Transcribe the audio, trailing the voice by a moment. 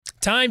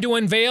Time to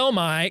unveil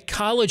my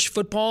college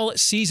football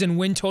season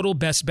win total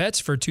best bets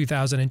for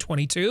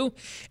 2022.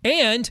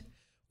 And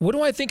what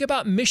do I think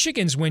about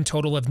Michigan's win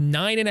total of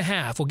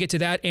 9.5? We'll get to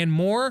that and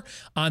more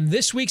on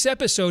this week's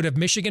episode of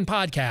Michigan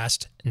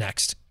Podcast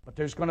next. But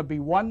there's going to be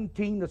one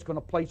team that's going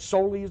to play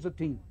solely as a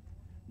team.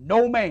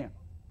 No man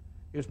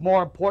is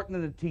more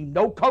important than the team.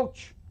 No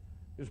coach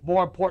is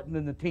more important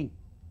than the team.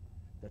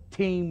 The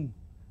team,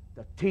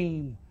 the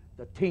team,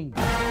 the team.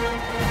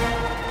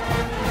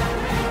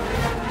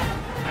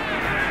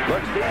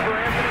 Looks deep for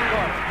Anthony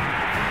Clark.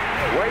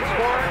 Waits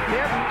for it.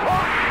 Hit.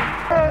 Caught.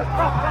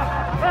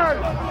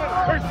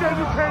 They said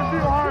you can't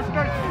beat Ohio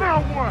State. Now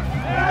what?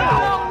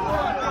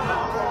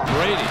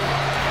 Brady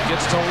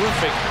gets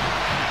terrific.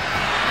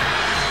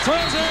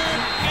 Throws it.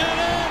 Get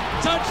it.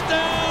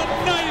 Touchdown.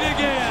 Knight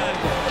again.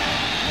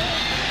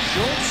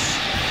 Schultz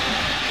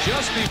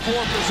just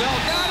before Brazil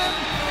got him.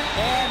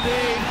 And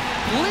a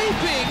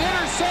leaping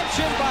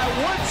interception by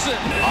Woodson.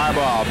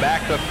 Harbaugh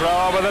back to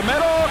throw over the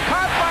middle.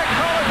 Caught by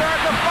Collier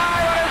at the 5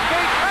 on his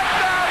feet.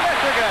 Touchdown,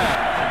 Michigan.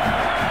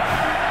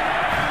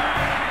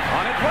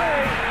 On its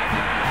way.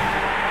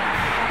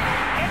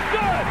 It's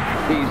good.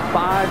 He's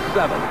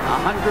 5'7",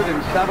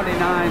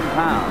 179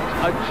 pounds,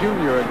 a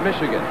junior at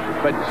Michigan.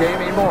 But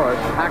Jamie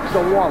Morris packs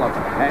a wallop,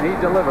 and he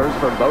delivers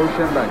for Bo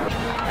Schembechler.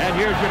 And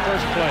here's your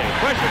first play.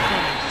 Pressure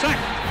coming. Sack.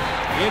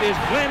 It is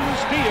Glenn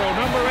Steele,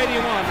 number 81,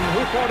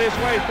 who fought his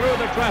way through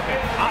the traffic.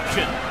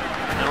 Option.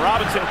 And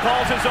Robinson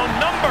calls his own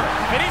number,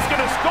 and he's going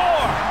to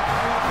score.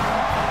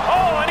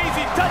 Oh, an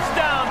easy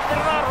touchdown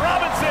for Ron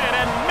Robinson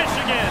and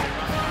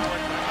Michigan.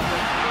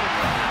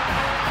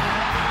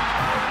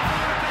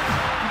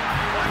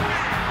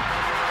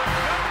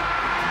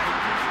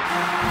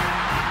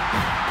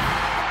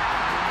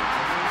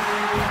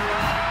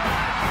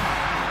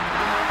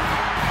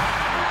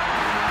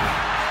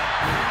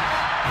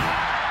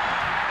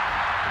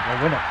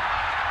 Win it.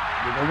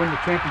 We're going to win the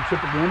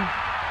championship again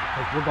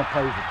because we're going to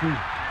play as a team.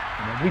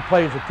 And when we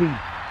play as a team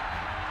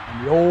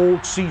and the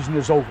old season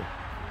is over,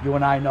 you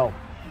and I know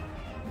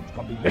it's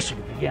going to be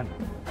Michigan again.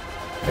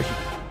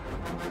 Michigan.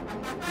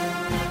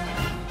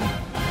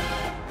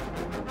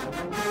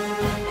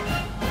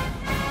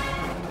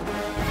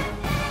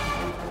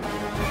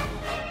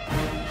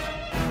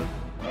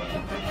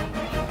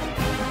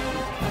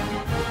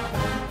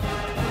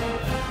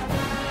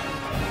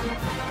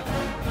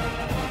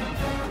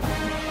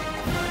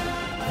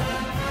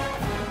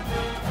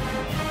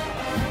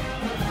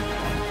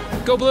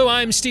 Go Blue,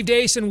 I'm Steve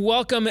Deace, and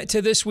welcome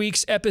to this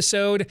week's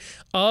episode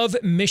of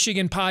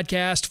Michigan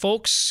Podcast.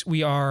 Folks,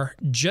 we are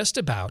just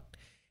about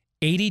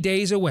 80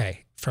 days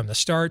away from the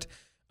start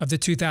of the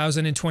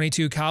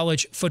 2022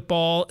 college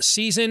football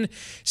season.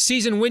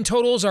 Season win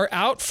totals are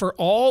out for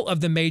all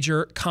of the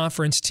major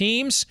conference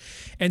teams.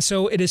 And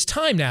so it is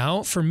time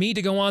now for me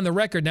to go on the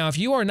record. Now, if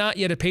you are not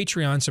yet a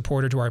Patreon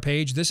supporter to our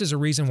page, this is a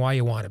reason why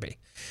you want to be.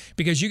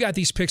 Because you got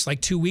these picks like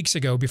 2 weeks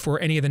ago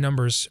before any of the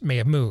numbers may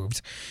have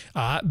moved.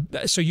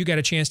 So you got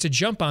a chance to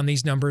jump on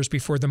these numbers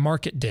before the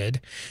market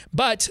did.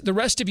 But the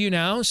rest of you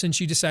now, since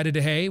you decided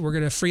to, hey, we're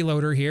going to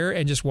freeloader here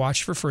and just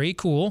watch for free,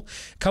 cool.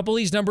 A couple of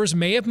these numbers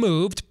may have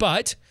moved,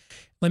 but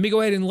let me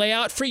go ahead and lay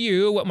out for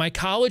you what my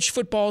college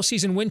football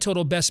season win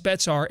total best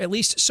bets are, at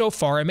least so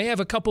far. I may have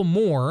a couple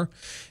more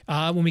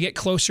when we get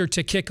closer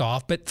to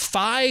kickoff, but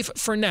 5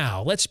 for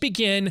now. Let's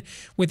begin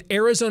with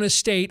Arizona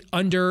State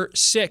under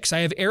 6. I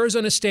have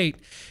Arizona State,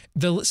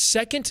 the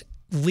second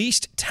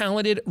least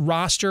talented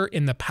roster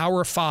in the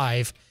Power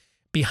 5,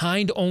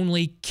 behind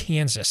only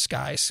Kansas,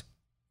 guys.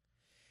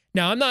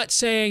 Now, I'm not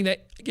saying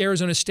that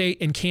Arizona State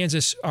and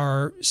Kansas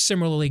are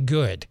similarly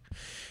good.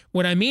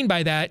 What I mean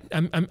by that,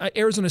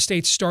 Arizona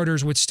State's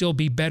starters would still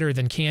be better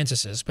than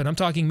Kansas's, but I'm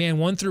talking,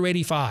 1 through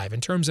 85. In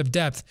terms of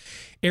depth,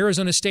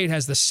 Arizona State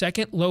has the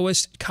second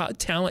lowest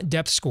talent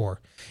depth score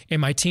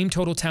in my team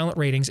total talent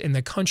ratings in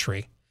the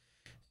country.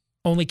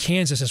 Only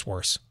Kansas is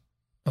worse.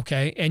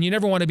 Okay, and you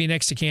never want to be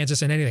next to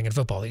Kansas in anything in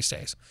football these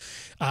days.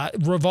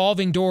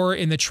 Revolving door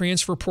in the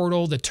transfer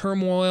portal, the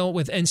turmoil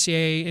with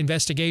NCAA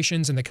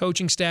investigations and the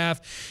coaching staff.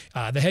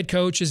 The head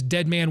coach is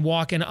dead man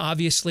walking,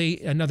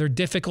 obviously. Another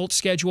difficult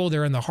schedule.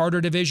 They're in the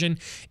harder division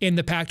in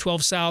the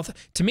Pac-12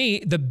 South. To me,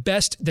 the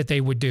best that they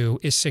would do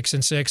is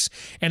 6-6.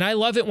 And I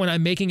love it when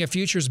I'm making a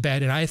futures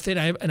bet, and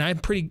I'm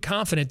pretty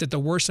confident that the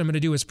worst I'm going to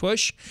do is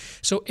push.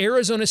 So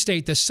Arizona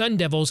State, the Sun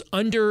Devils,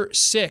 under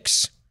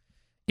 6.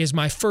 Is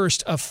my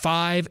first of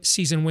 5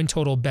 season win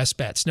total best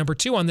bets. Number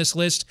 2 on this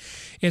list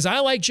is I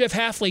like Jeff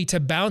Hafley to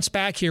bounce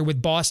back here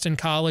with Boston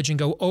College and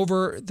go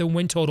over the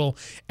win total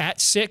at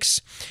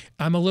 6.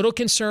 I'm a little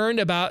concerned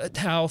about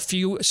how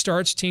few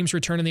starts teams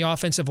return in the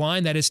offensive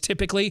line. That is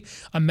typically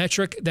a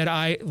metric that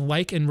I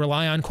like and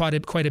rely on quite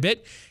a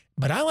bit.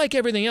 But I like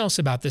everything else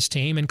about this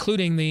team,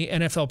 including the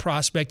NFL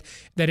prospect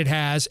that it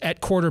has at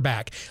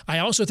quarterback. I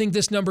also think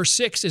this number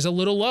 6 is a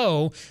little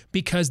low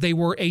because they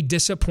were a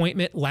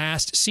disappointment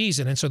last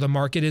season, and so the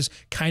market is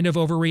kind of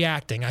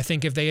overreacting. I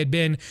think if they had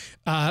been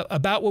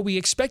about what we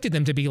expected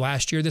them to be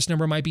last year, this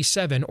number might be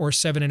 7 or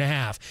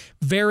 7.5.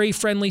 Very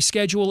friendly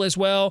schedule as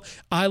well.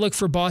 I look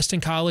for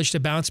Boston College to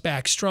bounce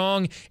back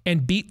strong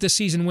and beat the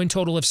season win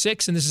total of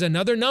 6, and this is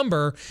another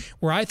number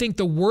where I think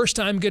the worst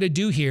I'm going to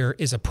do here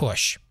is a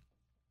push.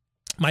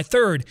 My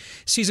third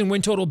season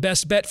win total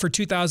best bet for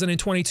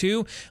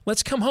 2022,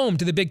 let's come home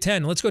to the Big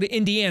Ten. Let's go to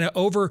Indiana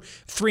over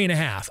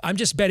 3.5. I'm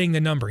just betting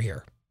the number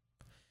here.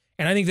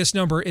 And I think this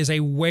number is a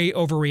way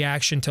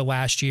overreaction to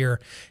last year.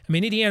 I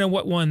mean, Indiana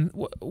won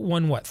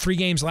 3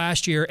 games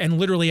last year, and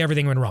literally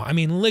everything went wrong. I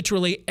mean,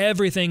 literally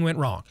everything went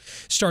wrong.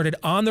 Started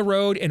on the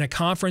road in a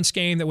conference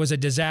game that was a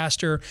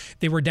disaster.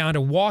 They were down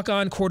to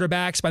walk-on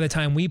quarterbacks by the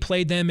time we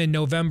played them in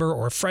November,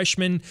 or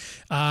freshmen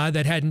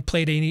that hadn't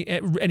played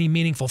any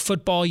meaningful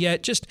football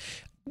yet. Just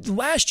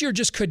last year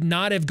just could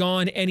not have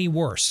gone any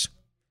worse.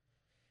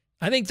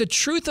 I think the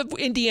truth of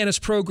Indiana's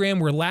program,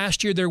 where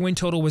last year their win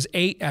total was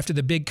 8 after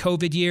the big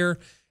COVID year,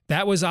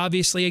 that was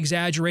obviously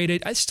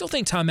exaggerated. I still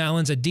think Tom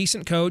Allen's a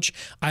decent coach.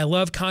 I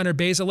love Connor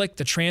Bazelak,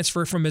 the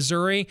transfer from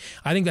Missouri.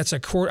 I think that's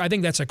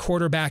a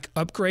quarterback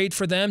upgrade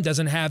for them.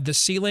 Doesn't have the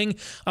ceiling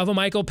of a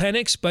Michael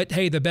Penix, but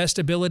hey, the best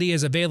ability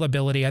is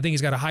availability. I think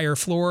he's got a higher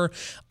floor.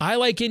 I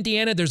like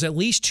Indiana. There's at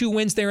least 2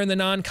 wins there in the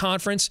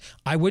non-conference.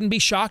 I wouldn't be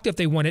shocked if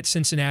they won at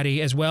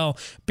Cincinnati as well.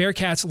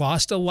 Bearcats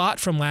lost a lot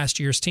from last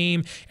year's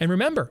team. And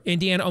remember,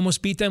 Indiana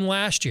almost beat them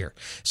last year.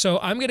 So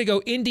I'm going to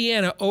go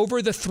Indiana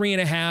over the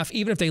 3.5.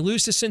 Even if they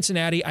lose to Cincinnati,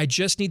 I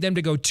just need them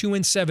to go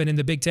 2-7 in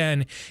the Big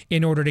Ten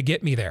in order to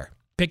get me there.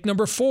 Pick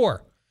number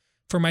 4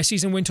 for my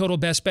season win total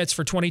best bets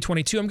for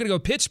 2022. I'm going to go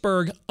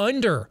Pittsburgh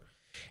under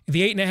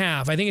the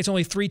 8.5. I think it's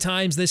only 3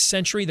 times this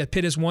century that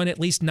Pitt has won at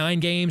least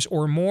 9 games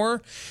or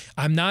more.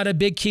 I'm not a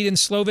big Keaton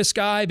Slovis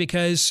guy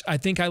because I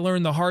think I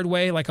learned the hard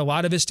way, like a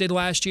lot of us did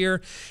last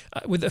year.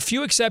 With a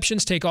few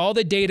exceptions, take all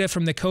the data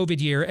from the COVID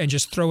year and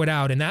just throw it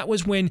out. And that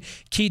was when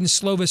Keaton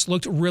Slovis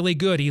looked really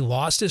good. He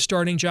lost his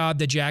starting job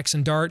to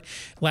Jackson Dart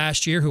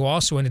last year, who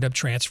also ended up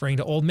transferring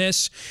to Ole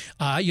Miss.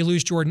 You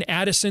lose Jordan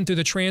Addison through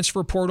the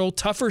transfer portal.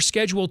 Tougher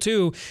schedule,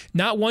 too.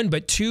 Not 1,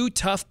 but 2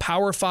 tough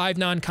Power 5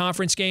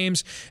 non-conference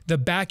games.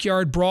 The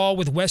backyard brawl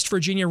with West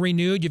Virginia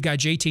renewed. You've got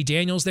JT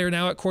Daniels there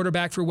now at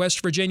quarterback for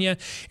West Virginia.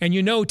 And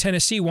you know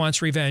Tennessee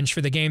wants revenge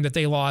for the game that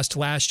they lost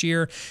last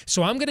year.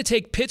 So I'm going to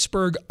take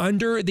Pittsburgh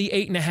under the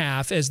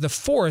 8.5 as the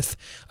 4th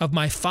of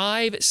my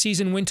 5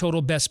 season win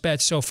total best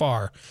bets so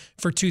far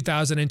for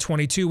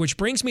 2022, which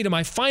brings me to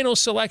my final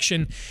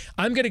selection.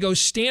 I'm going to go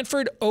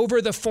Stanford over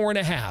the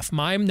 4.5.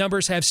 My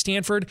numbers have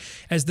Stanford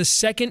as the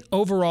 2nd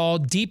overall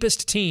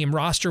deepest team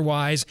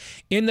roster-wise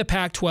in the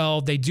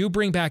Pac-12. They do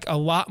bring back a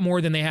lot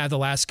more than they have the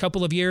last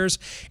couple of years,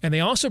 and they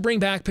also bring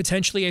back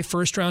potentially a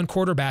first-round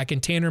quarterback in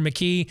Tanner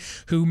McKee,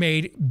 who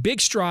made big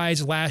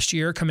strides last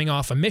year coming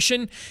off a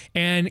mission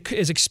and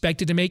is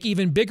expected to make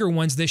even bigger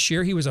ones this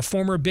year. He was a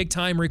former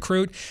big-time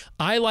recruit.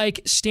 I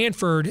like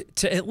Stanford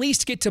to at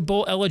least get to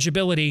bowl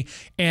eligibility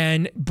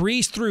and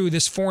breeze through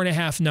this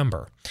 4.5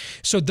 number.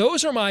 So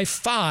those are my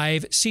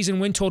 5 season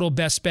win total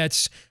best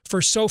bets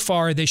for so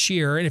far this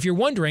year. And if you're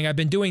wondering, I've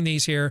been doing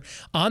these here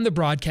on the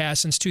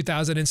broadcast since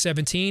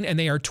 2017, and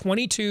they are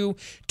 22,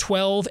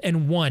 12,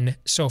 and 1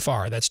 so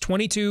far. That's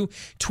 22,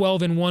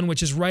 12, and 1,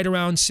 which is right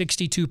around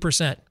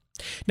 62%.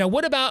 Now,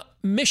 what about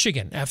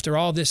Michigan? After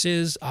all, this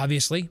is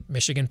obviously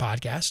Michigan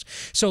podcast.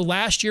 So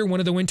last year, one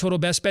of the win total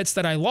best bets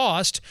that I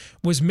lost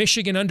was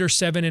Michigan under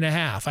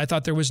 7.5. I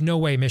thought there was no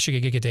way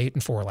Michigan could get to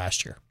 8-4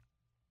 last year.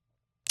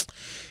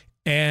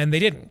 And they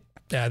didn't.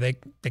 They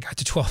got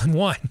to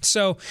 12-1.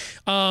 So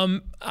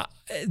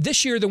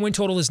this year, the win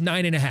total is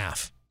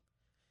 9.5.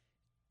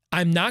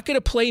 I'm not going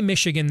to play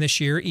Michigan this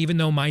year, even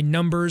though my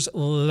numbers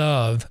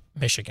love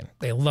Michigan.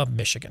 They love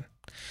Michigan.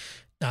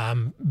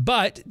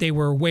 But they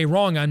were way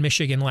wrong on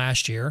Michigan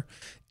last year.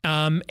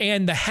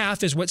 And the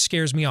half is what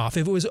scares me off.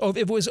 If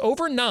it was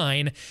over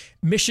 9,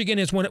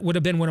 Michigan would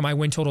have been one of my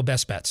win total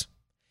best bets,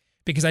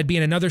 because I'd be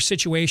in another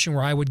situation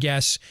where I would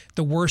guess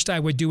the worst I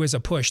would do is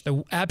a push.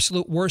 The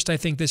absolute worst I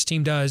think this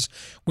team does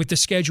with the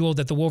schedule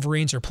that the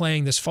Wolverines are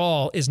playing this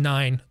fall is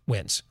 9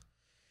 wins.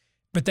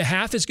 But the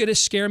half is going to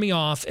scare me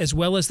off, as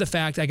well as the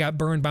fact I got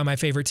burned by my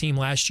favorite team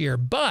last year.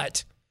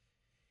 But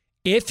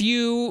if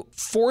you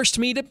forced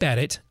me to bet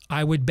it,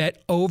 I would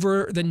bet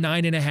over the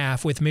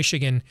 9.5 with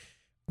Michigan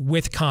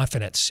with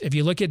confidence. If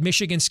you look at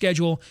Michigan's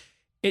schedule,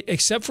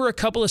 except for a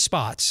couple of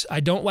spots, I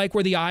don't like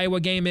where the Iowa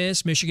game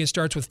is. Michigan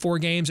starts with 4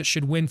 games. It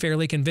should win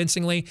fairly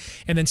convincingly,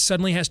 and then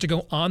suddenly has to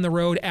go on the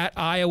road at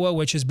Iowa,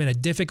 which has been a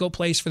difficult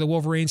place for the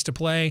Wolverines to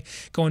play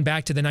going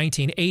back to the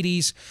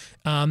 1980s.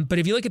 But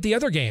if you look at the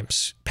other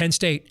games, Penn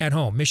State at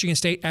home, Michigan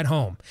State at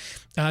home.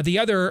 The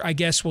other, I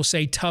guess we'll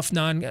say, tough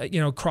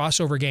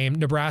crossover game,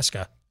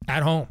 Nebraska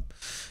at home.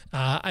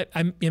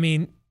 I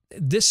mean,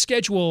 this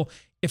schedule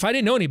if I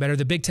didn't know any better,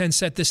 the Big Ten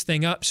set this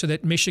thing up so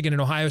that Michigan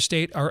and Ohio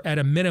State are at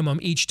a minimum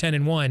each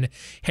 10-1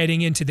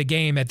 heading into the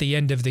game at the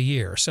end of the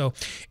year. So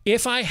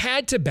if I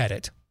had to bet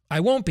it, I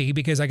won't be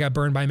because I got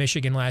burned by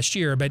Michigan last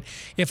year, but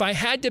if I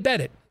had to bet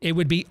it, it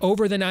would be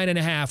over the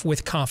 9.5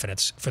 with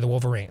confidence for the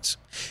Wolverines.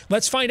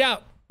 Let's find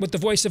out what the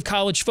voice of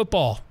college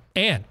football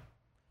and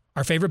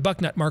our favorite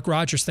Bucknut, Mark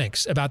Rogers,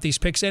 thinks about these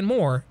picks and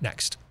more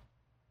next.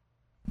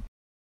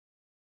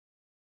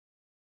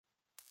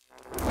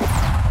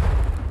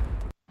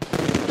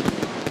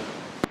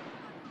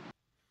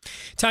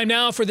 Time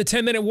now for the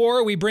 10-minute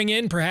war. We bring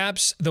in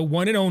perhaps the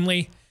one and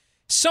only,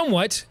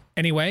 somewhat,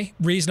 anyway,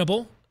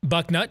 reasonable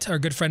Bucknut, our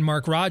good friend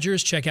Mark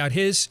Rogers. Check out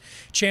his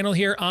channel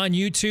here on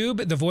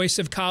YouTube, the voice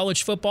of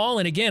college football.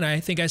 And again,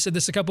 I think I said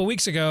this a couple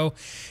weeks ago,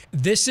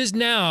 this is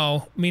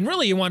now, I mean,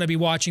 really you want to be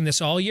watching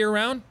this all year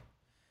round.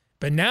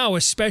 But now,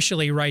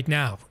 especially right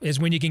now, is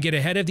when you can get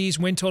ahead of these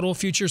win total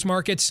futures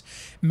markets,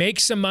 make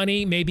some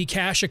money, maybe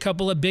cash a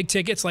couple of big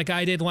tickets like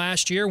I did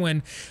last year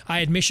when I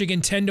had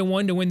Michigan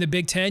 10-1 to win the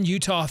Big Ten,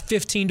 Utah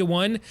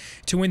 15-1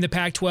 to win the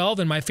Pac-12,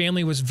 and my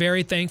family was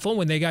very thankful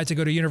when they got to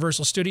go to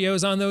Universal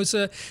Studios on those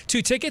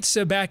 2 tickets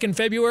back in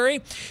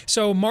February.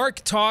 So Mark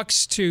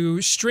talks to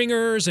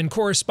stringers and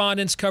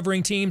correspondents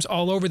covering teams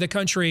all over the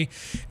country.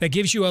 That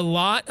gives you a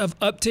lot of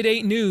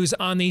up-to-date news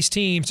on these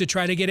teams to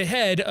try to get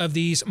ahead of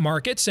these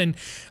markets. And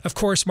of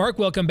course, Mark,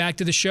 welcome back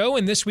to the show.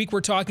 And this week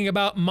we're talking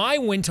about my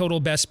win total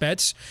best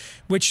bets,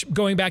 which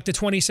going back to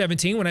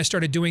 2017 when I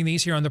started doing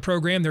these here on the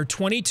program, they're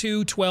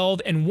 22,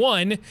 12, and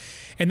 1.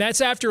 And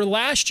that's after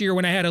last year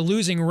when I had a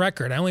losing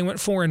record. I only went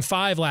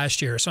 4-5 last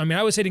year. So, I mean,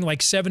 I was hitting like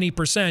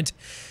 70%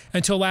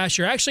 until last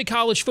year. Actually,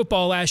 college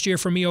football last year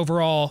for me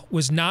overall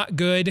was not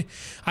good.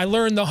 I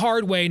learned the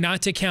hard way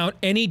not to count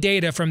any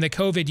data from the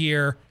COVID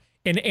year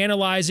in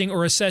analyzing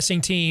or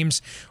assessing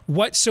teams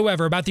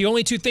whatsoever. About the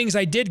only 2 things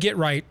I did get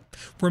right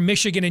were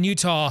Michigan and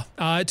Utah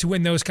to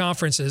win those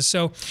conferences.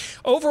 So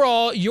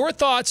overall, your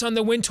thoughts on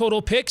the win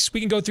total picks?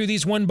 We can go through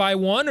these one by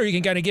one, or you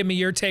can kind of give me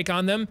your take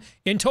on them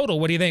in total.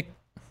 What do you think?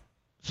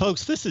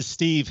 Folks, this is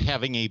Steve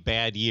having a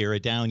bad year, a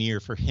down year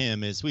for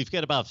him, is we've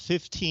got about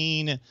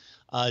 15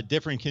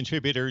 different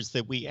contributors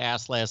that we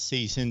asked last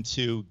season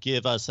to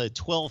give us a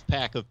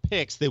 12-pack of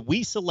picks that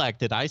we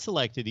selected. I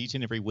selected each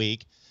and every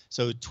week.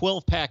 So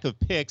 12-pack of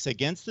picks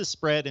against the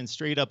spread and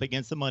straight up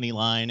against the money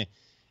line.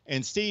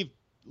 And Steve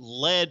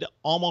led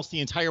almost the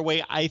entire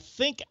way. I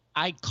think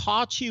I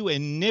caught you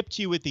and nipped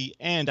you at the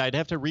end. I'd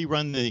have to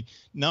rerun the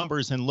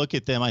numbers and look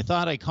at them. I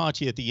thought I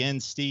caught you at the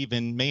end, Steve,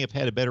 and may have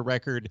had a better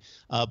record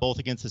both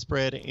against the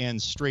spread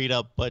and straight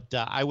up, but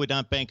I would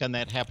not bank on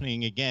that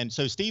happening again.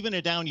 So Steve in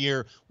a down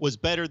year was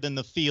better than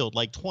the field,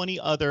 like 20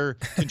 other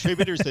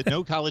contributors that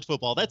know college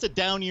football. That's a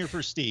down year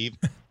for Steve,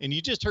 and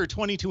you just heard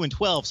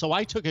 22-12, so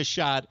I took a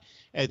shot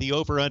at the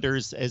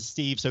over-unders as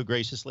Steve so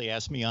graciously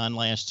asked me on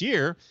last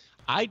year.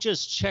 I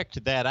just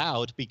checked that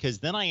out because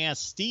then I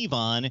asked Steve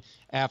on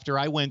after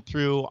I went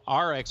through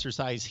our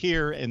exercise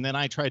here, and then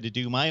I tried to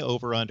do my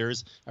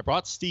over-unders. I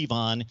brought Steve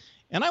on,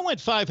 and I went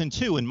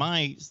 5-2 in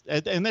my –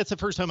 and that's the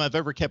first time I've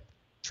ever kept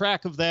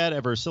track of that,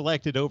 ever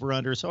selected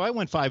over-under. So I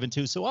went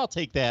 5-2, so I'll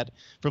take that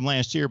from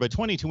last year. But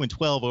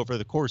 22-12 over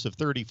the course of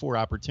 34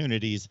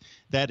 opportunities,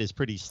 that is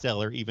pretty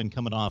stellar, even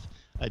coming off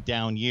a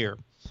down year.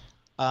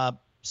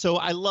 So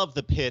I love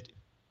the Pitt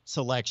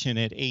selection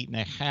at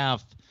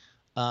 8.5.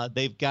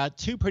 They've got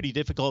 2 pretty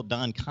difficult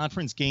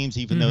non-conference games,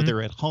 even though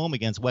they're at home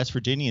against West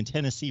Virginia and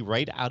Tennessee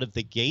right out of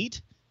the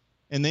gate.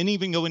 And then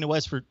even going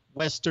to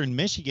Western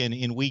Michigan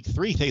in week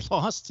 3, they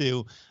lost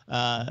to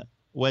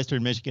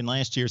Western Michigan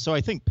last year. So I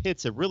think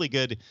Pitt's a really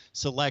good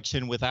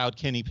selection without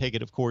Kenny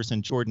Pickett, of course,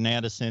 and Jordan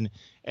Addison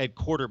at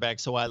quarterback.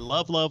 So I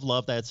love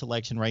that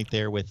selection right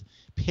there with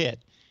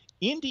Pitt.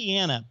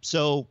 Indiana,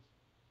 so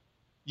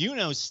you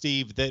know,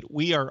 Steve, that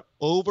we are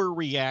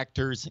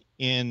overreactors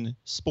in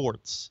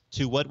sports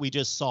to what we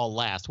just saw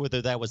last,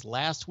 whether that was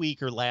last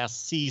week or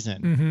last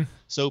season.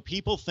 So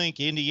people think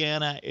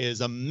Indiana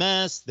is a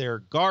mess. They're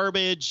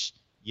garbage.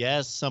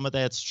 Yes, some of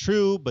that's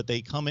true, but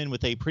they come in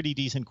with a pretty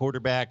decent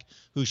quarterback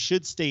who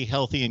should stay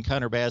healthy in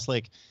Connor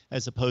Baslick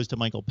as opposed to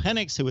Michael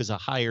Penix, who is a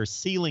higher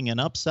ceiling and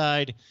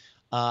upside.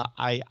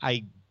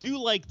 I do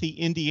like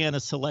the Indiana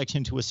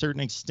selection to a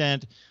certain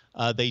extent.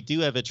 They do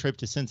have a trip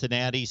to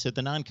Cincinnati, so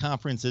the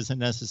non-conference isn't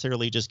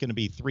necessarily just going to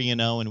be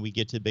 3-0 and we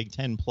get to Big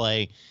Ten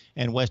play,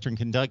 and Western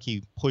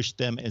Kentucky pushed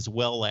them as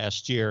well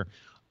last year.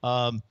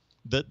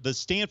 The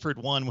Stanford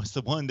one was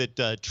the one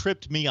that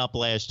tripped me up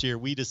last year.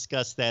 We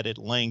discussed that at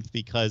length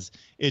because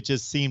it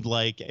just seemed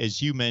like,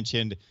 as you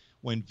mentioned,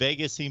 when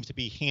Vegas seems to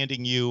be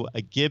handing you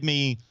a give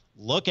me,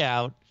 look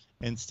out,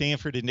 and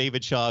Stanford and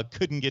David Shaw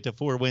couldn't get to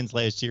 4 wins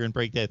last year and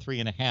break that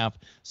 3.5.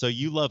 So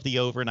you love the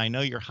over, and I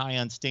know you're high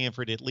on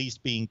Stanford at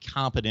least being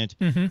competent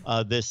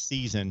this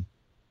season.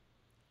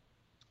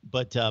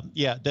 But,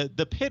 yeah,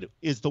 the Pitt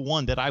is the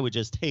one that I would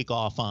just take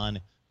off on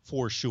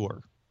for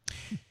sure.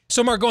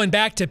 So, Mark, going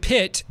back to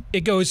Pitt,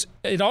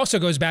 it also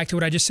goes back to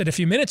what I just said a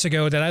few minutes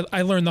ago, that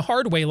I learned the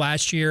hard way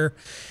last year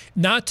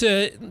not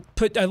to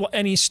put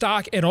any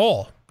stock at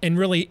all and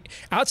really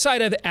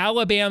outside of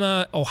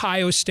Alabama,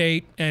 Ohio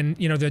State, and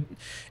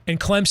and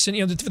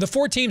Clemson, the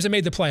 4 teams that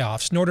made the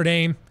playoffs, Notre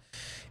Dame.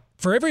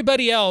 For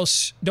everybody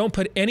else, don't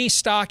put any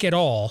stock at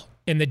all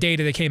in the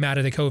data that came out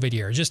of the COVID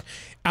year. Just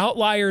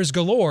outliers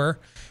galore.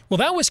 Well,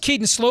 that was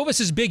Keaton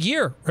Slovis's big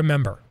year,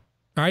 remember.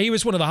 All right, he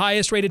was one of the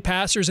highest rated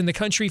passers in the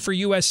country for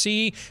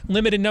USC,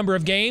 limited number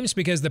of games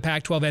because the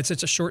Pac-12 had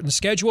such a shortened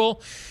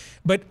schedule.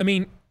 But, I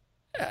mean,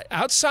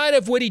 outside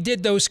of what he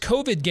did those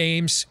COVID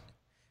games,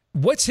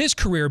 what's his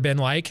career been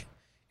like?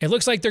 It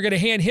looks like they're going to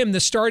hand him the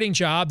starting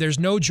job. There's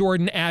no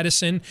Jordan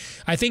Addison.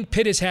 I think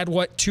Pitt has had,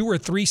 2 or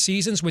 3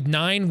 seasons with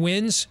 9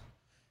 wins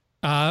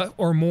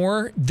or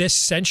more this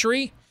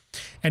century.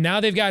 And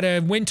now they've got a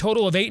win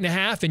total of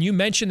 8.5. And you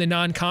mentioned the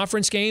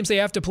non-conference games they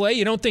have to play.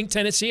 You don't think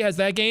Tennessee has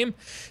that game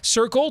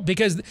circled?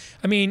 Because,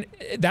 I mean,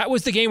 that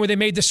was the game where they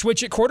made the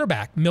switch at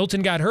quarterback.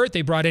 Milton got hurt.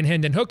 They brought in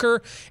Hendon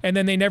Hooker, and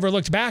then they never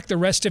looked back the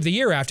rest of the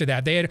year after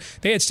that. They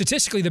had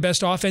statistically the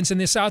best offense in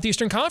the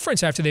Southeastern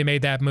Conference after they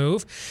made that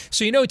move.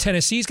 So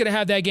Tennessee's going to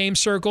have that game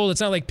circled.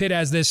 It's not like Pitt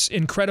has this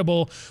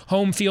incredible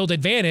home field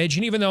advantage.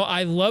 And even though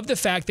I love the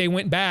fact they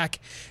went back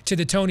to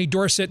the Tony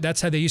Dorsett,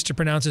 that's how they used to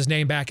pronounce his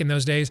name back in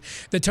those days,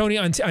 the Tony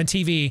on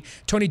TV,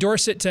 Tony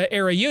Dorsett to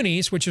era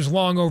unis, which is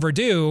long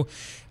overdue.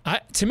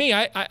 I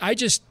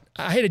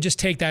had to just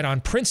take that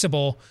on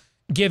principle,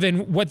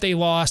 given what they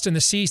lost in the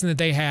season that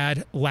they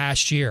had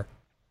last year.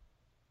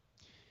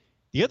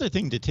 The other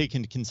thing to take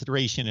into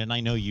consideration, and I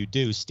know you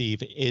do,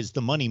 Steve, is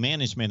the money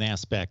management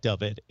aspect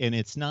of it. And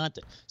it's not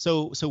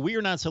so we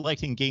are not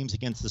selecting games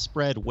against the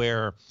spread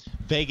where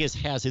Vegas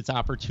has its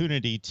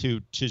opportunity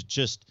to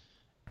just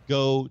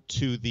go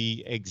to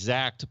the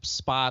exact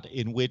spot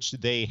in which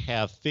they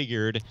have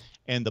figured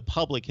and the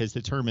public has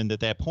determined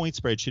that point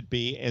spread should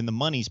be, and the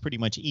money's pretty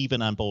much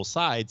even on both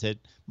sides at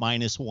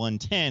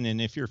 -110.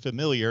 And if you're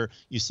familiar,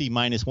 you see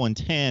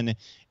 -110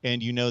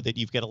 and you know that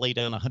you've got to lay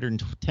down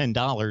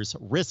 $110,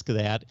 risk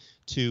that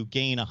to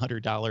gain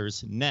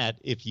 $100 net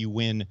if you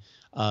win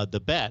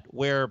the bet.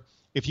 Where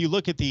if you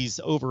look at these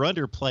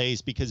over-under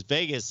plays, because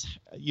Vegas,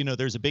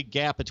 there's a big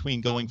gap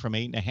between going from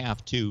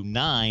 8.5 to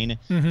 9,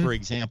 for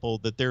example,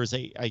 that there's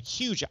a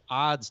huge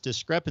odds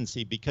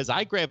discrepancy, because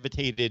I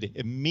gravitated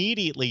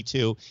immediately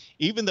to,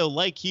 even though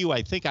like you,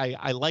 I think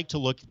I like to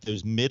look at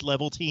those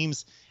mid-level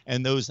teams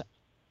and those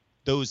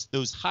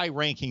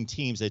high-ranking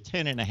teams at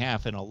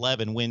 10.5 and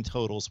 11 win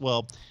totals.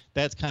 Well,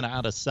 that's kind of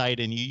out of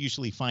sight, and you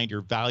usually find your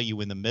value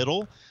in the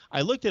middle.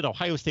 I looked at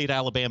Ohio State,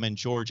 Alabama, and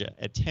Georgia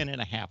at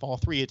 10.5, all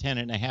 3 at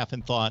 10.5,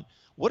 and thought,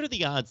 what are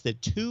the odds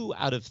that 2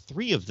 out of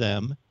 3 of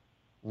them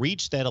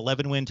reach that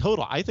 11-win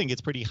total? I think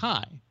it's pretty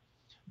high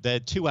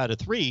that 2 out of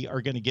 3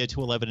 are going to get to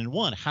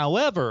 11-1.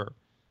 However,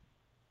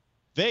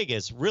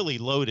 Vegas really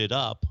loaded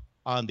up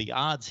on the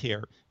odds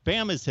here.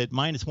 Bama's at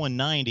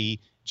 -190.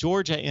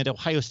 Georgia and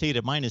Ohio State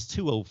at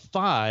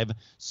 -205.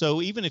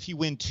 So even if you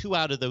win 2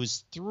 out of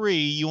those 3,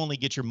 you only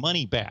get your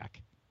money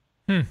back.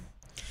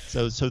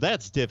 So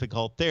that's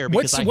difficult there.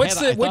 What's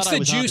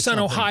the juice on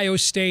Ohio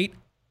State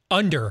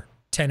under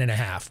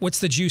 10.5? What's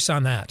the juice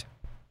on that?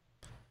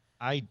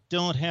 I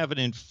don't have it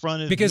in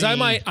front of me. Because I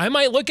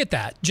might look at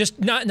that. Just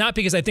not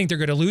because I think they're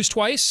going to lose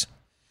twice,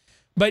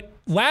 but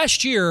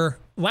last year,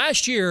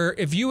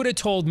 if you would have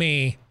told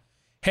me,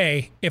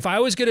 hey, if I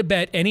was going to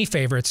bet any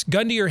favorites,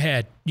 gun to your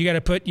head, you got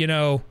to put,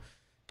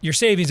 your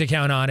savings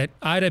account on it,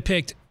 I'd have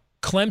picked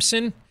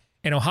Clemson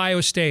and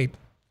Ohio State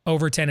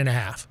over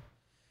 10.5.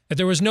 That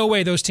there was no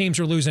way those teams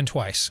were losing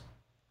twice.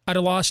 I'd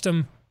have lost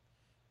them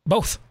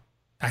both,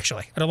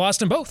 actually. I'd have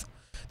lost them both.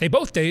 They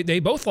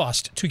both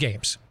lost 2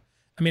 games.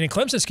 I mean, in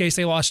Clemson's case,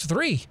 they lost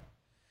 3.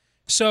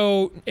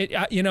 So,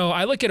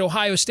 I look at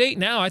Ohio State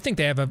now. I think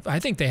they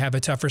have a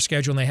tougher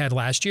schedule than they had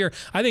last year.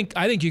 I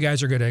think you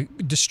guys are going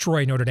to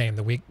destroy Notre Dame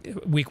the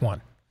week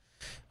 1.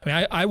 I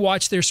mean, I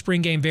watched their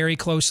spring game very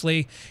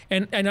closely,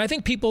 and I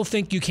think people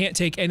think you can't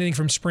take anything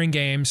from spring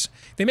games.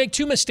 They make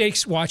 2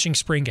 mistakes watching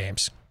spring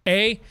games.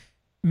 A,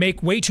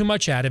 make way too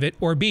much out of it,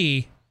 or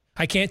B,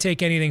 I can't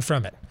take anything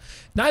from it.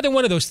 Neither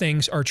one of those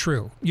things are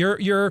true.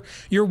 You're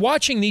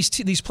watching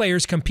these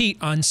players compete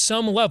on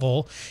some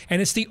level,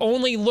 and it's the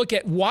only look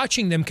at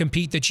watching them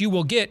compete that you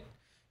will get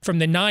from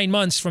the 9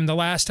 months from the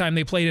last time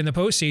they played in the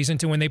postseason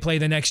to when they play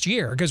the next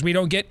year, because we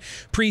don't get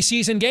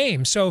preseason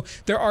games. So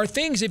there are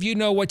things, if you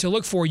know what to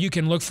look for, you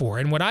can look for.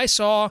 And what I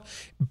saw,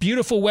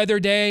 beautiful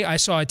weather day, I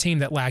saw a team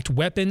that lacked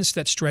weapons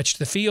that stretched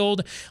the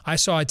field. I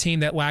saw a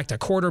team that lacked a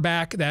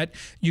quarterback that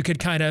you could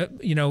kind of,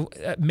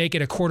 make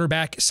it a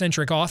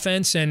quarterback-centric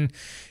offense. And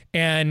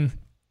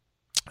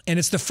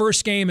it's the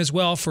first game as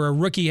well for a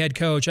rookie head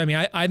coach. I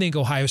mean, I think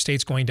Ohio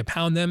State's going to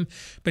pound them.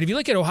 But if you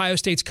look at Ohio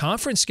State's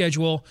conference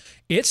schedule,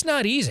 it's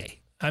not easy.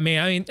 I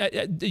mean,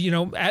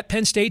 at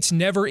Penn State's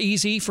never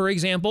easy, for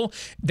example.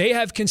 They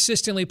have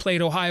consistently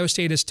played Ohio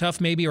State as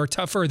tough, maybe, or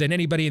tougher than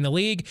anybody in the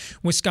league.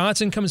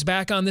 Wisconsin comes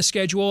back on the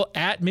schedule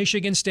at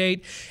Michigan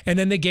State, and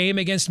then the game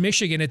against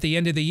Michigan at the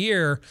end of the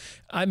year.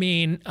 I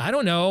mean, I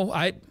don't know.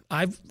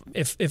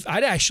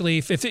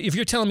 If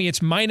you're telling me it's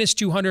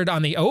 -200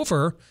 on the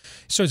over,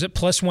 so is it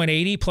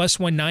 +180,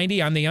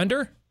 +190 on the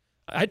under?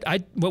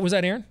 What was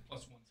that, Aaron?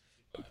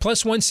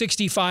 Plus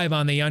 165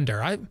 on the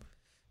under.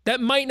 That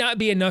might not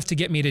be enough to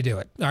get me to do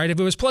it. All right, if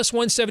it was plus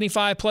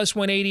 175, plus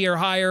 180 or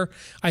higher,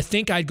 I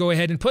think I'd go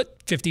ahead and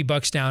put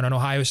 $50 down on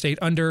Ohio State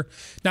under.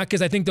 Not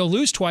because I think they'll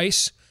lose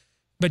twice,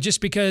 but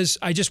just because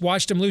I just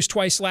watched them lose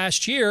twice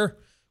last year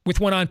with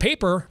one on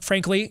paper,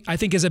 frankly, I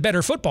think is a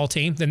better football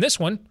team than this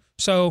one.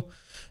 So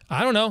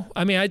I don't know.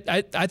 I mean,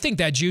 I think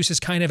that juice is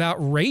kind of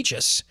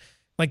outrageous.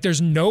 Like,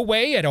 there's no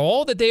way at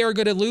all that they are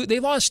going to lose. They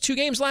lost 2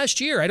 games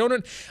last year.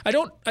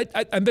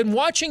 I've been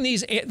watching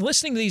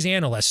listening to these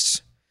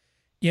analysts.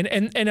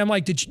 And I'm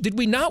like, did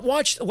we not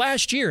watch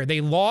last year?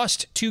 They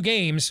lost 2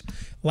 games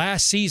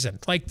last season.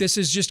 Like, this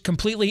is just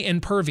completely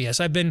impervious.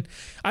 I've been.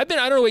 I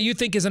don't know what you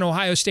think as an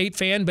Ohio State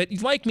fan, but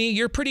like me,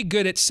 you're pretty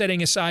good at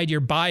setting aside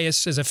your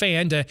bias as a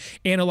fan to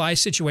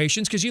analyze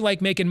situations because you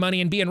like making money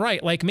and being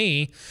right. Like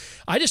me,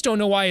 I just don't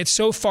know why it's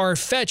so far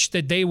fetched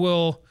that they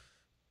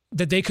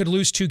could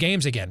lose 2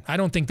 games again. I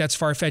don't think that's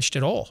far fetched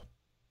at all.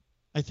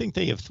 I think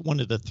they have one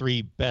of the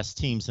 3 best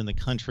teams in the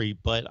country,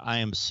 but I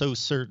am so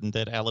certain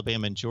that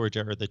Alabama and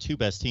Georgia are the 2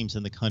 best teams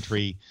in the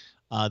country,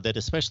 that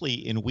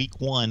especially in week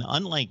 1,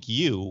 unlike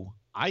you,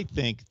 I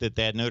think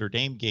that Notre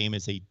Dame game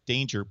is a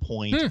danger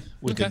point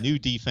with the new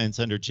defense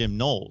under Jim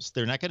Knowles.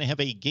 They're not going to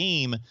have a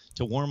game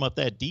to warm up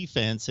that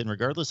defense, and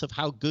regardless of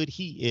how good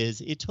he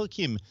is, it took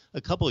him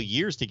a couple of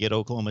years to get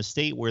Oklahoma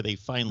State where they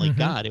finally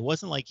got. It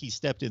wasn't like he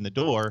stepped in the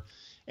door.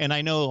 And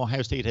I know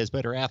Ohio State has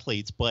better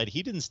athletes, but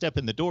he didn't step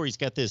in the door. He's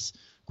got this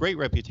great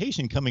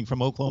reputation coming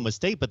from Oklahoma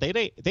State, but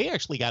they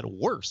actually got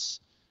worse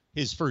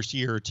his first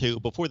year or 2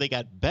 before they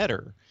got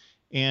better.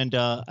 And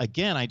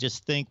again, I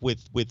just think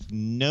with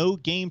no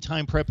game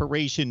time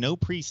preparation, no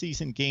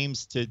preseason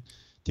games to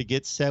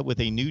get set with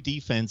a new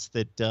defense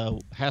that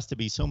has to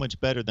be so much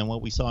better than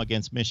what we saw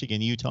against Michigan,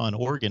 Utah, and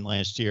Oregon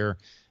last year,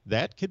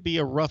 that could be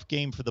a rough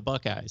game for the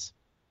Buckeyes.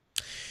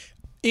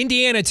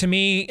 Indiana, to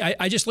me,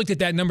 I just looked at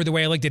that number the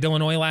way I looked at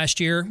Illinois last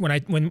year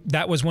when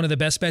that was one of the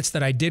best bets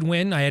that I did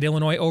win. I had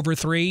Illinois over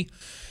 3.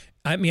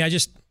 I mean,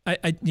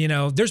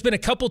 there's been a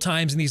couple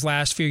times in these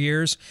last few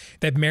years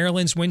that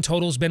Maryland's win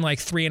total's been like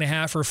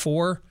 3.5 or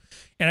 4,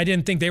 and I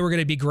didn't think they were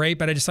going to be great,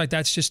 but I just thought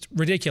that's just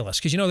ridiculous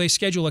because they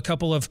schedule a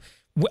couple of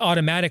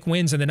automatic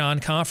wins in the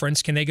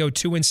non-conference. Can they go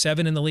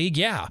 2-7 in the league?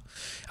 Yeah,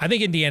 I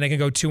think Indiana can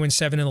go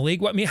 2-7 in the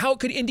league. I mean, how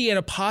could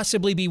Indiana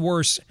possibly be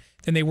worse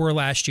than they were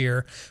last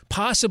year,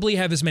 possibly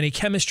have as many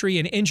chemistry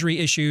and injury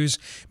issues?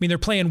 I mean, they're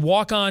playing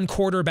walk-on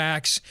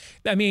quarterbacks.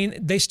 I mean,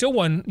 they still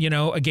won,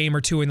 a game or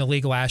 2 in the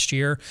league last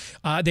year.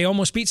 They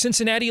almost beat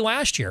Cincinnati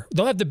last year.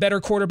 They'll have the better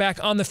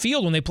quarterback on the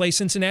field when they play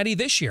Cincinnati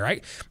this year.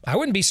 I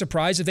wouldn't be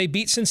surprised if they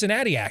beat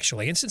Cincinnati,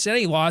 actually. And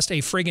Cincinnati lost a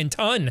friggin'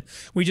 ton.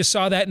 We just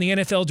saw that in the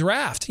NFL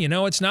draft.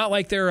 It's not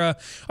like they're a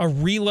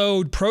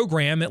reload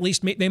program. At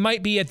least they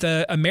might be at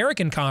the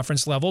American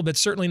Conference level, but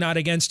certainly not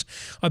against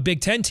a Big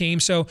Ten team.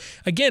 So,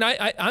 again,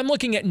 I'm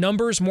looking at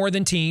numbers more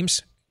than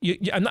teams.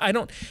 I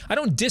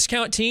don't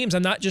discount teams.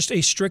 I'm not just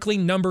a strictly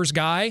numbers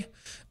guy,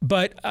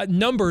 but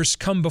numbers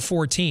come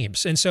before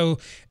teams. And so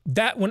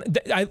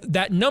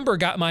that number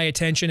got my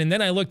attention. And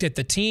then I looked at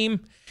the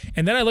team,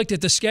 and then I looked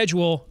at the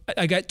schedule.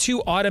 I got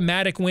 2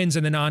 automatic wins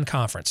in the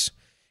non-conference.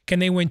 Can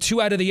they win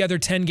 2 out of the other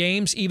 10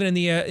 games, even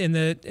in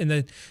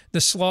the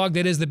slog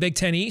that is the Big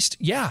Ten East?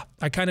 Yeah,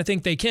 I kind of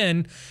think they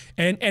can.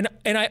 And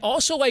I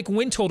also like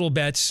win total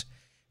bets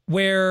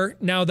where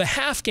now the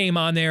half game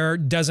on there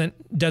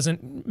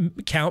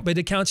doesn't count, but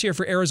it counts here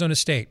for Arizona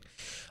State.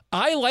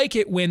 I like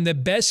it when the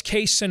best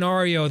case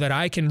scenario that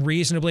I can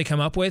reasonably come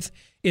up with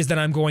is that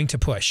I'm going to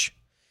push.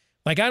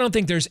 Like, I don't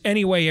think there's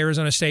any way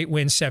Arizona State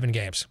wins 7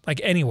 games.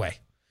 Like, any way.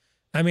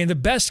 I mean, the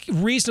best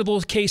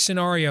reasonable case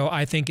scenario,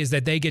 I think, is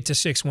that they get to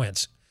 6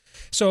 wins.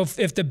 So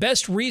if the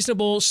best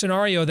reasonable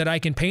scenario that I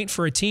can paint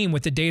for a team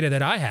with the data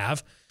that I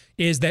have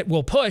is that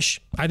we'll push,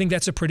 I think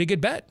that's a pretty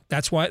good bet.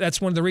 That's one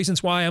of the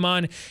reasons why I'm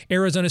on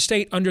Arizona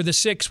State under the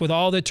 6 with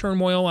all the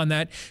turmoil on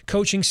that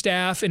coaching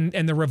staff and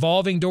the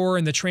revolving door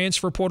and the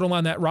transfer portal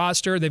on that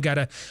roster. They've got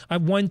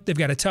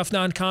a tough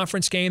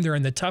non-conference game. They're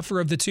in the tougher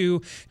of the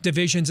 2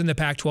 divisions in the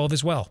Pac-12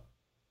 as well.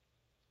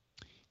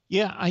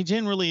 Yeah, I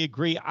generally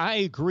agree. I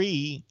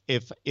agree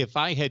if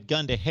I had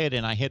gunned ahead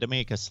and I had to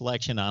make a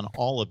selection on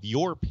all of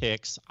your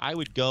picks, I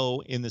would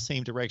go in the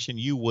same direction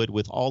you would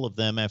with all of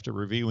them after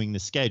reviewing the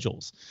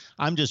schedules.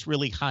 I'm just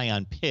really high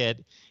on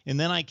Pitt, and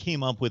then I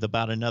came up with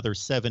about another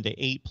 7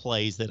 to 8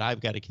 plays that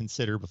I've got to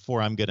consider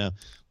before I'm going to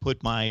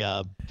put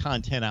my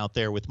content out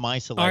there with my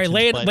selections. All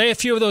right, lay a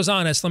few of those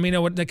on us. Let me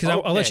know because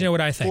I'll let you know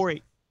what I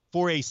think.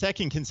 For a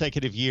second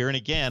consecutive year, and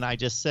again, I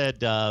just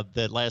said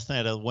that last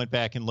night I went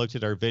back and looked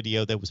at our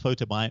video that was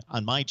posted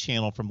on my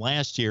channel from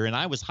last year, and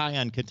I was high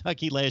on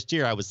Kentucky last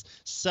year. I was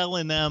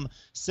selling them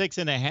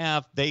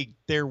 6.5. They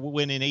they're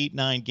winning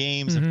 8-9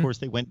 games. Of course,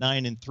 they went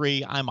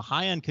 9-3. I'm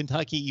high on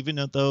Kentucky,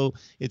 even though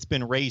it's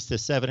been raised to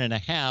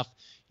 7.5.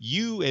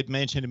 You had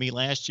mentioned to me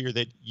last year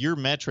that your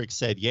metrics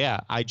said, yeah,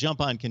 I jump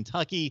on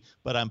Kentucky,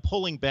 but I'm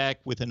pulling back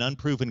with an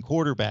unproven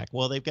quarterback.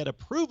 Well, they've got a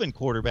proven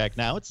quarterback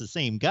now. It's the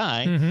same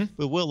guy,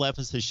 but Will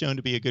Levis has shown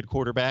to be a good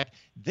quarterback.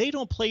 They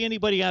don't play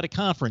anybody out of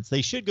conference.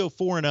 They should go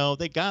 4-0.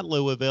 They got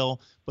Louisville,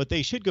 but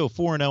they should go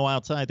 4-0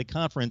 outside the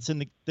conference,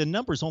 and the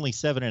number's only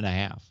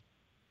 7.5.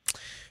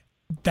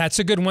 That's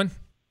a good one.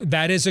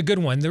 That is a good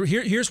one.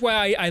 Here's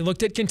why I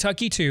looked at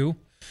Kentucky too.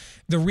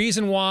 The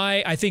reason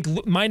why I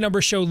think my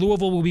numbers show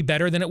Louisville will be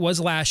better than it was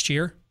last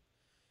year.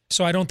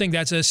 So I don't think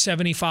that's a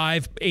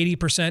 75,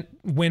 80%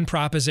 win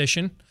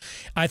proposition.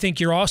 I think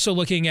you're also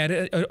looking at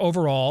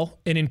overall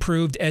an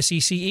improved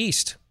SEC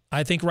East.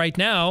 I think right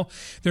now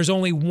there's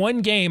only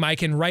one game I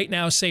can right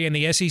now say in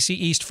the SEC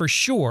East for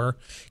sure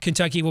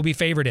Kentucky will be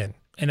favored in,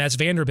 and that's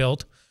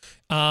Vanderbilt.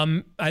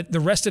 The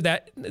rest of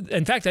that,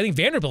 in fact, I think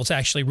Vanderbilt's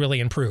actually really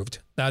improved.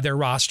 Their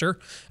roster,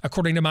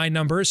 according to my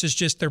numbers, is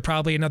just they're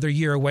probably another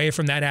year away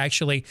from that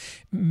actually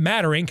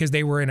mattering because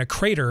they were in a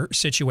crater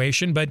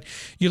situation. But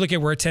you look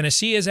at where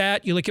Tennessee is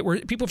at, you look at where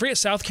people forget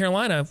South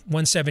Carolina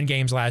won 7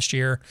 games last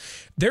year.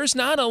 There's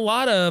not a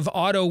lot of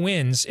auto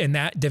wins in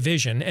that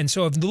division. And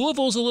so if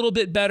Louisville's a little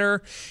bit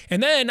better,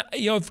 and then,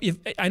 if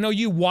I know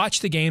you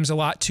watch the games a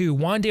lot too,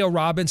 Wan'Dale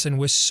Robinson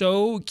was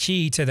so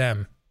key to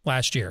them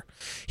last year.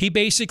 He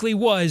basically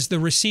was the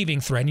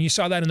receiving threat, and you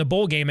saw that in the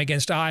bowl game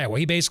against Iowa.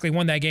 He basically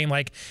won that game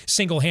like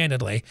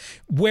single-handedly.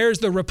 Where's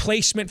the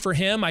replacement for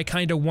him? I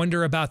kind of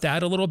wonder about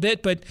that a little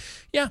bit, but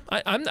yeah,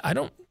 I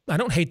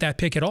don't hate that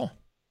pick at all.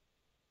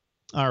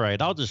 All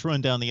right, I'll just run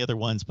down the other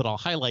ones, but I'll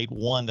highlight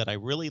one that I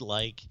really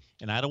like,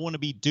 and I don't want to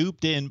be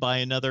duped in by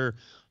another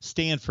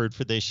Stanford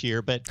for this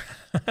year, but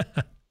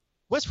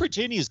West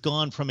Virginia has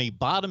gone from a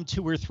bottom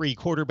 2 or 3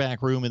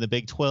 quarterback room in the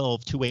Big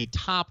 12 to a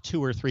top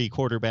 2 or 3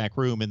 quarterback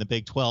room in the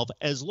Big 12,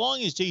 as long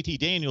as JT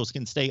Daniels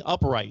can stay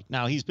upright.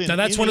 Now he's been. Now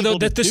that's one of those.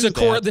 This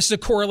is a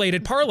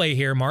correlated parlay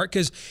here, Mark,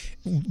 because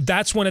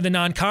that's one of the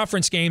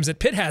non-conference games that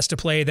Pitt has to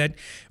play. That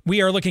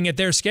we are looking at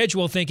their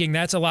schedule, thinking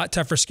that's a lot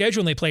tougher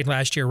schedule than they played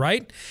last year.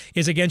 Right?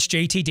 Is against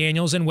JT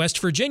Daniels and West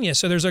Virginia.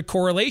 So there's a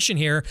correlation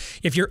here.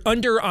 If you're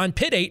under on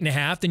Pitt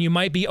 8.5, then you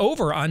might be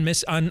over on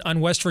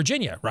West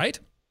Virginia. Right?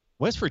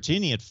 West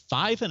Virginia at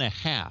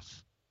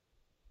 5.5.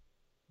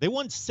 They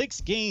won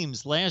 6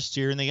 games last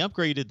year, and they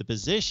upgraded the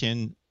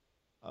position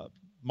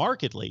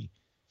markedly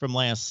from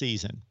last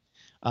season.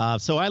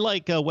 So I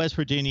like West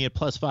Virginia at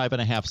plus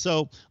 5.5.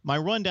 So my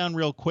rundown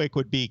real quick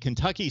would be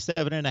Kentucky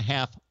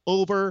 7.5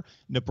 over,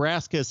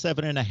 Nebraska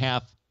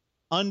 7.5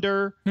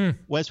 under,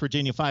 West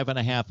Virginia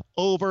 5.5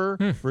 over,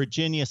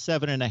 Virginia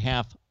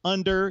 7.5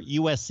 under,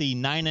 USC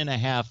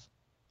 9.5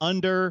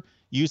 under,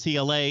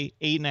 UCLA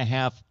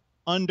 8.5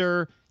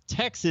 under,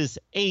 Texas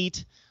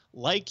 8.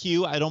 Like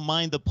you, I don't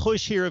mind the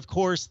push here, of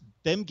course,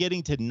 them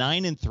getting to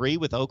 9-3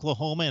 with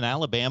Oklahoma and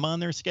Alabama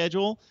on their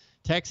schedule.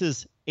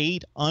 Texas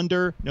 8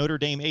 under, Notre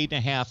Dame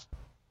 8.5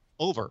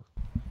 over.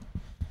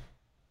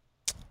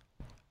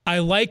 I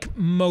like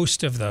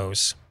most of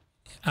those.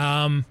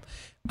 I'm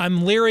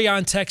leery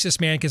on Texas,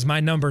 man, because my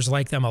numbers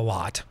like them a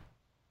lot.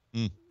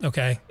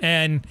 Okay,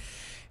 and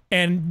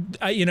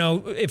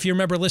if you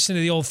remember listening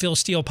to the old Phil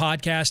Steele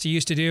podcast he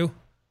used to do,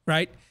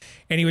 right?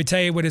 And he would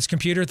tell you what his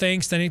computer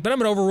thinks. But I'm going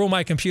to overrule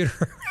my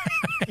computer.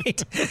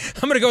 Right?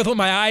 I'm going to go with what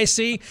my eyes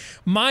see.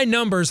 My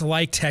numbers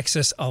like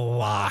Texas a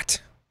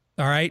lot.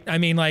 All right. I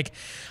mean, like,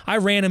 I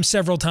ran them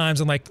several times.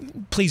 I'm like,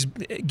 please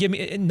give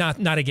me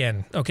not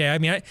again. Okay. I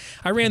mean,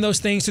 I ran those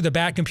things through the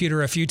back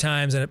computer a few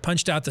times and it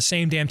punched out the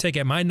same damn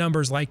ticket. My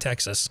numbers like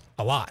Texas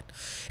a lot.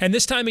 And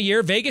this time of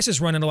year, Vegas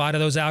is running a lot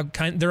of those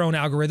their own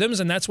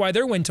algorithms, and that's why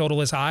their win total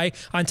is high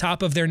on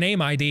top of their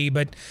name ID.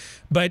 But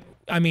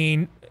I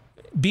mean,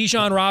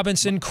 Bijan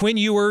Robinson, Quinn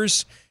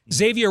Ewers,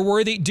 Xavier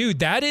Worthy, dude,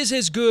 that is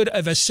as good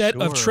of a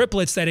set of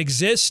triplets that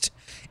exist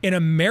in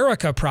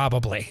America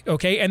probably,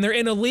 okay? And they're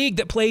in a league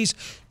that plays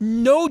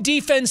no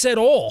defense at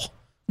all.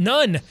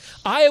 None.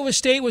 Iowa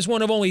State was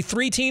one of only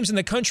 3 teams in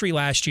the country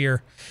last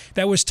year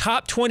that was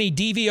top 20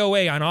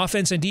 DVOA on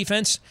offense and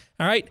defense,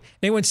 all right?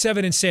 They went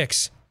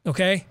 7-6,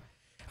 okay?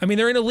 I mean,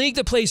 they're in a league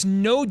that plays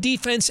no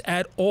defense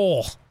at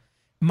all.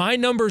 My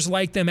numbers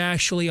like them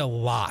actually a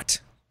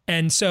lot.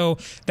 And so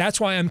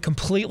that's why I'm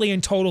completely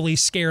and totally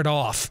scared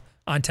off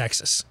on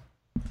Texas.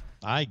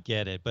 I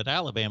get it, but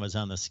Alabama's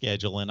on the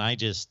schedule, and I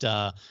just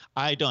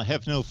I don't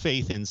have no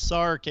faith in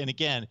Sark. And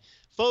again,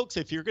 folks,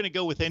 if you're going to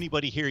go with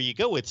anybody here, you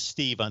go with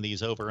Steve on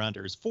these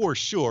over-unders for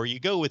sure. You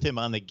go with him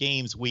on the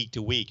games week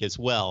to week as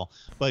well,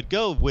 but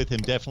go with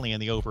him definitely on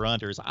the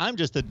over-unders. I'm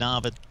just a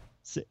novice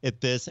at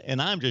this, and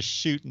I'm just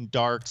shooting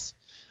darks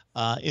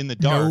in the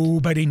dark.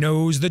 Nobody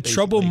knows the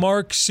trouble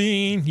Mark's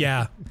seen.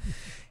 Yeah.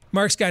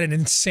 Mark's got an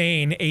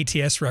insane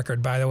ATS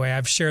record, by the way.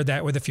 I've shared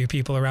that with a few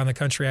people around the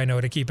country I know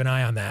to keep an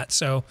eye on that.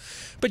 So,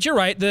 but you're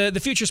right. The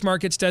futures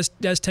markets does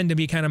tend to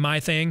be kind of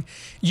my thing.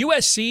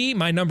 USC,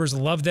 my numbers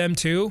love them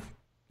too.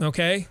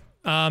 Okay.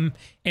 And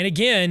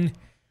again,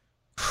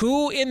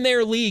 who in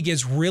their league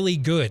is really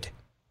good?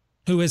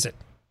 Who is it?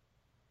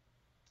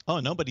 Oh,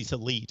 nobody's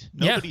elite.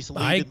 Nobody's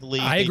elite in the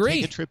league. I agree.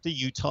 They take a trip to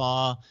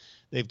Utah.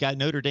 They've got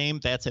Notre Dame.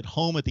 That's at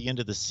home at the end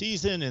of the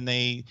season, and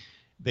they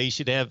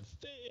should have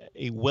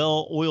a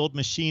well-oiled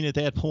machine at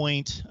that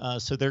point.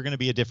 So they're going to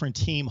be a different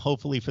team,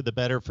 hopefully for the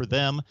better for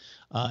them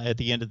at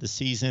the end of the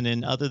season.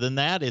 And other than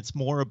that, it's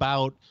more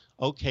about,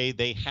 okay,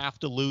 they have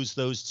to lose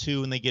those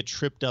two and they get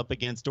tripped up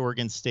against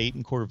Oregon State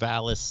and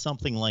Corvallis,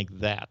 something like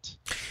that.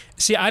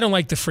 See, I don't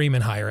like the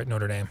Freeman hire at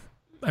Notre Dame.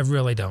 I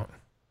really don't.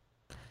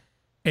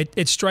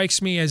 It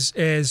strikes me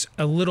as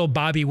a little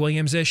Bobby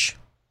Williams-ish.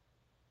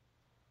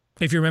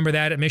 If you remember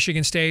that at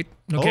Michigan State,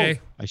 okay?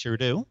 Oh, I sure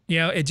do.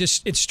 Yeah,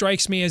 it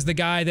strikes me as the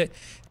guy that,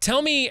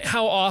 tell me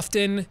how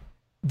often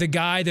the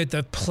guy that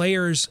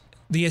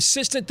the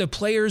assistant the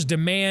players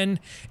demand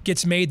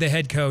gets made the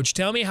head coach.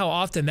 Tell me how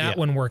often that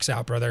one works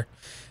out, brother.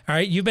 All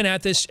right, you've been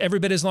at this every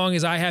bit as long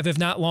as I have, if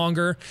not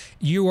longer.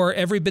 You are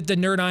every bit the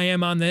nerd I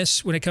am on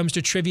this when it comes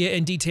to trivia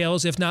and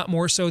details, if not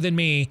more so than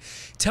me.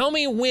 Tell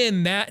me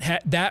when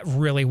that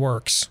really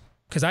works,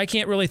 because I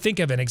can't really think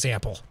of an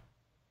example.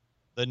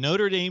 The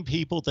Notre Dame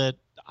people that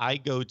I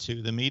go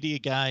to, the media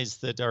guys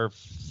that are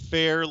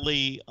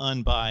fairly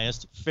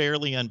unbiased,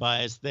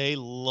 they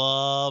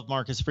love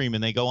Marcus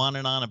Freeman. They go on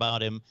and on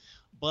about him.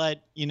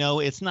 But,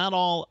 it's not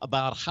all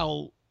about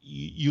how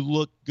you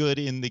look good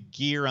in the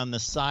gear on the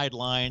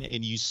sideline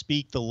and you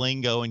speak the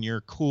lingo and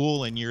you're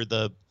cool and you're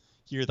the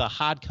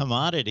hot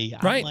commodity.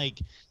 Right. I'm like,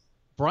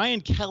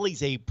 Brian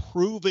Kelly's a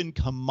proven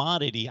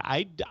commodity.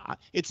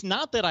 It's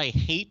not that I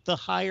hate the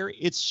hire.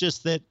 It's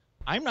just that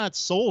I'm not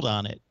sold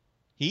on it.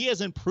 He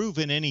hasn't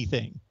proven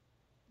anything.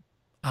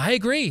 I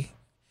agree.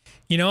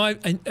 I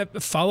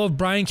followed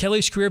Brian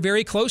Kelly's career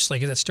very closely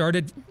because it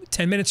started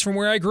 10 minutes from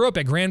where I grew up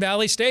at Grand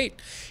Valley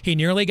State. He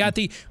nearly got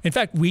in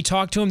fact, we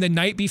talked to him the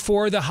night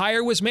before the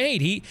hire was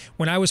made.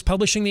 When I was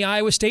publishing the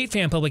Iowa State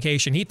fan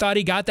publication, he thought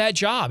he got that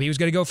job. He was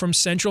going to go from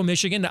Central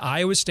Michigan to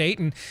Iowa State,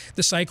 and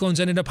the Cyclones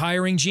ended up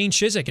hiring Gene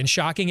Chizik and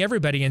shocking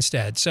everybody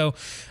instead. So,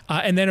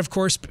 and then, of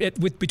course,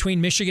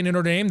 between Michigan and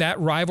Notre Dame, that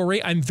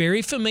rivalry, I'm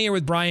very familiar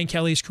with Brian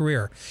Kelly's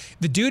career.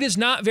 The dude is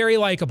not very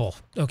likable,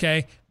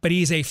 okay? But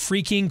he's a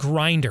freaking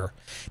grinder.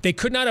 They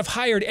could not have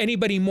hired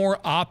anybody more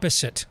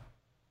opposite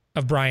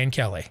of Brian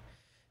Kelly.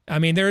 I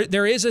mean,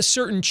 there is a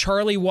certain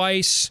Charlie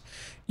Weiss,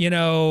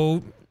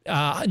 new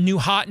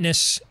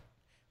hotness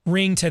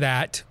ring to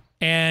that.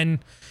 And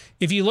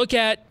if you look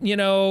at,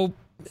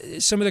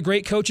 some of the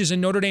great coaches in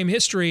Notre Dame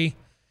history,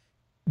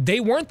 they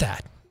weren't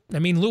that. I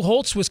mean, Lou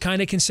Holtz was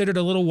kind of considered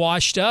a little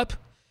washed up.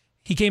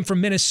 He came from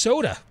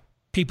Minnesota,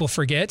 people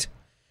forget.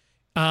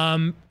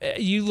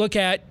 You look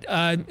at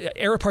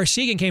Eric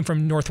Parsegian came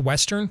from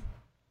Northwestern.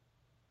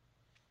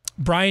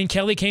 Brian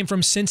Kelly came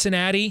from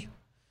Cincinnati.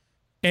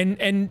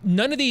 And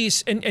none of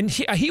these, and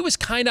he was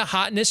kind of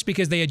hotness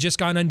because they had just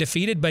gone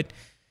undefeated, but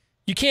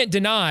you can't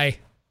deny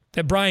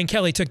that Brian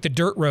Kelly took the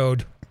dirt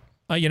road,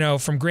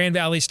 from Grand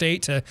Valley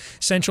State to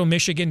Central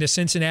Michigan to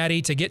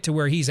Cincinnati to get to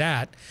where he's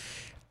at.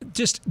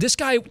 Just this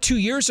guy 2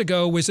 years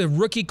ago was a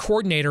rookie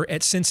coordinator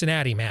at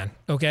Cincinnati, man.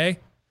 Okay.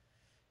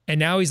 And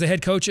now he's the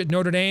head coach at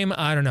Notre Dame.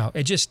 I don't know.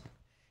 It just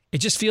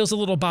feels a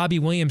little Bobby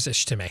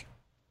Williams-ish to me.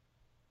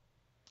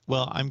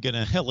 Well, I'm going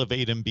to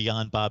elevate him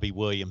beyond Bobby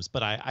Williams,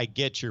 but I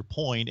get your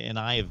point, and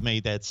I have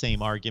made that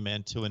same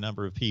argument to a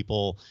number of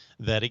people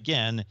that,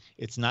 again,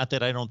 it's not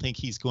that I don't think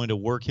he's going to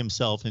work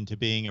himself into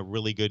being a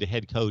really good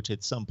head coach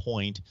at some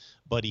point,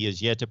 but he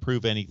has yet to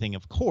prove anything,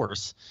 of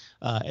course,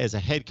 as a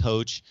head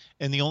coach.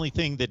 And the only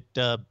thing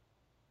that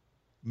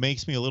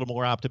makes me a little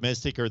more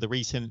optimistic are the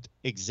recent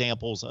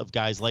examples of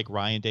guys like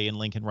Ryan Day and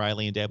Lincoln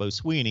Riley and Dabo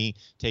Swinney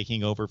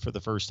taking over for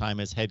the first time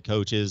as head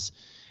coaches,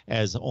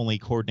 as only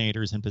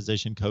coordinators and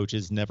position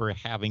coaches, never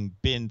having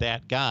been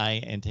that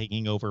guy and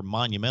taking over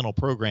monumental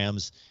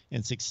programs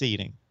and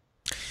succeeding.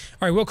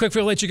 All right, real quick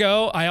before I let you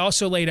go, I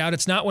also laid out,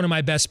 it's not one of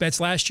my best bets.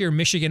 Last year,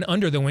 Michigan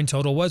under the win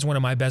total was one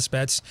of my best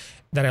bets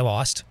that I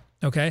lost.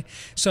 Okay,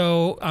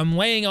 so I'm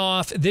laying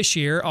off this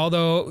year,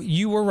 although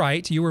you were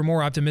right. You were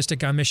more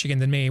optimistic on Michigan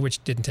than me,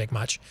 which didn't take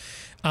much.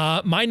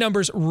 My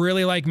numbers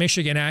really like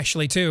Michigan,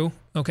 actually, too.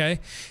 Okay,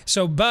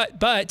 so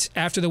but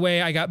after the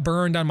way I got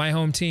burned on my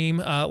home team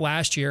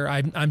last year,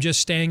 I'm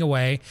just staying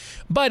away.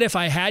 But if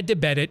I had to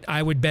bet it,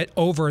 I would bet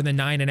over the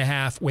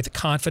 9.5 with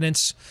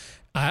confidence.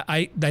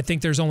 I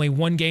think there's only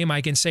one game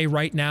I can say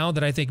right now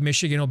that I think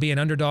Michigan will be an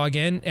underdog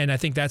in, and I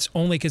think that's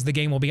only because the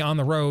game will be on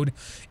the road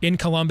in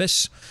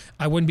Columbus.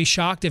 I wouldn't be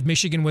shocked if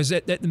Michigan was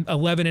at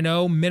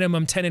 11-0,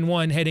 minimum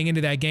 10-1 heading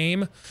into that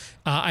game.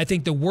 I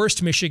think the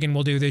worst Michigan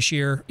will do this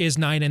year is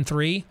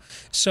 9-3.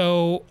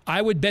 So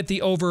I would bet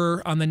the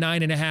over on the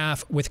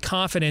 9.5 with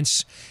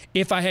confidence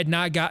if I had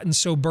not gotten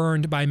so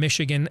burned by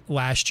Michigan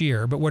last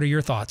year. But what are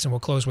your thoughts? And we'll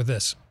close with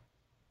this.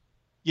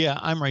 Yeah,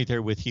 I'm right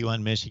there with you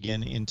on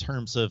Michigan in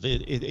terms of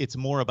it's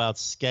more about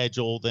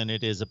schedule than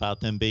it is about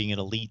them being an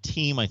elite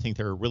team. I think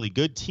they're a really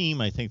good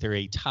team. I think they're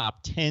a top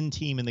 10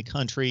 team in the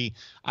country.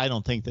 I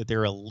don't think that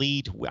they're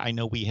elite. I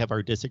know we have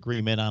our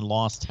disagreement on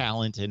lost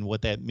talent and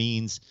what that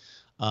means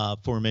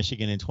for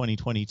Michigan in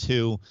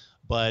 2022.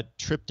 But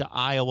trip to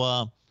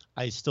Iowa,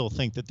 I still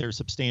think that they're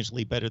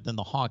substantially better than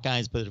the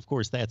Hawkeyes, but of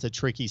course that's a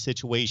tricky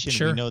situation.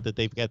 Sure. We know that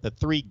they've got the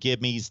 3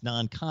 gimmies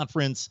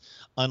non-conference,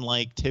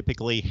 unlike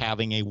typically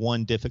having a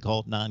 1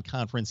 difficult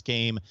non-conference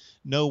game.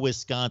 No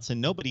Wisconsin,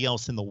 nobody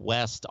else in the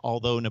West,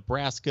 although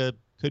Nebraska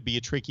could be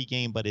a tricky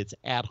game, but it's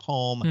at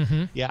home.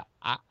 Mm-hmm. Yeah,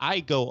 I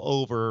go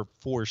over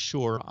for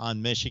sure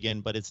on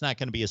Michigan, but it's not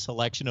going to be a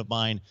selection of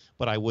mine,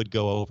 but I would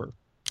go over.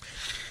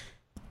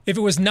 If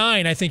it was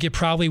 9, I think it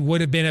probably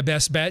would have been a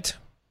best bet,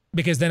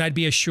 because then I'd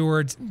be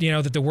assured,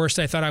 that the worst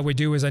I thought I would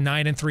do was a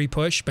 9-3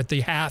 push, but the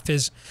half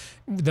is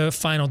the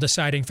final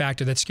deciding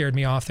factor that scared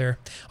me off there.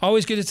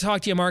 Always good to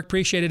talk to you, Mark.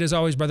 Appreciate it as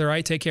always, brother. All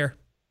right, take care.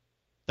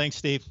 Thanks,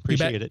 Steve.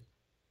 Appreciate it.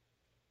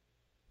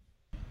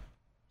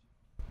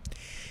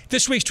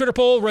 This week's Twitter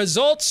poll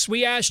results,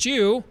 we asked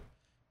you,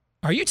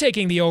 are you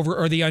taking the over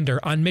or the under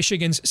on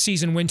Michigan's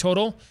season win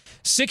total?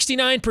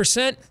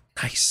 69%,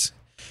 nice,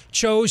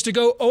 chose to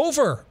go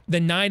over the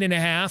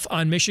 9.5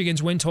 on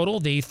Michigan's win total.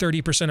 The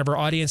 30% of our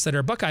audience that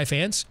are Buckeye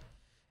fans,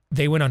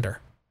 they went under.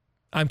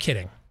 I'm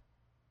kidding.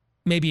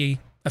 Maybe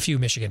a few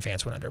Michigan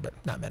fans went under, but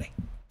not many.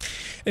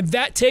 And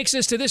that takes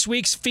us to this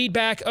week's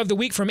feedback of the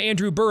week from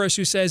Andrew Burris,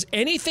 who says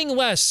anything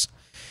less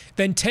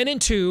than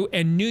 10-2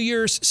 and New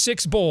Year's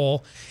Six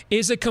Bowl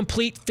is a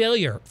complete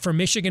failure for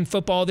Michigan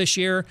football this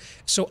year.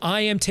 So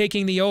I am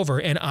taking the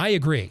over, and I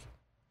agree.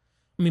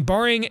 I mean,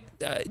 barring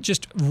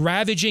just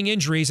ravaging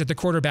injuries at the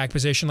quarterback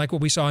position like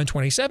what we saw in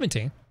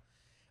 2017,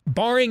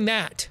 barring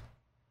that,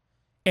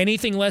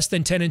 anything less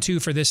than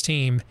 10-2 for this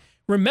team.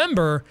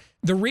 Remember,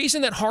 the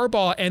reason that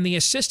Harbaugh and the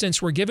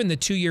assistants were given the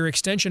 2-year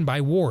extension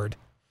by Ward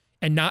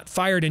and not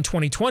fired in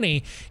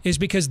 2020 is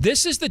because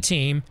this is the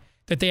team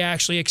that they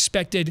actually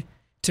expected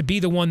to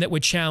be the one that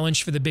would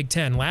challenge for the Big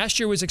Ten. Last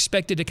year was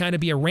expected to kind of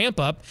be a ramp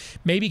up,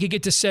 maybe could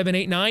get to 7,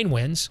 8, 9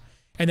 wins,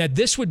 and that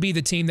this would be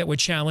the team that would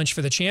challenge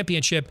for the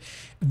championship.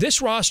 This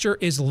roster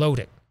is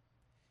loaded.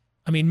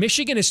 I mean,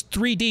 Michigan is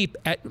 3 deep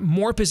at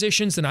more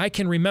positions than I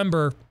can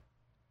remember,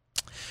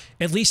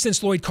 at least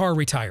since Lloyd Carr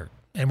retired.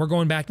 And we're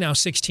going back now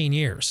 16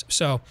 years.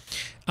 So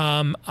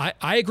I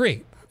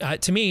agree.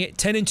 To me,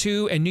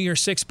 10-2 and New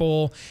Year's Six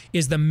Bowl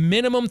is the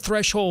minimum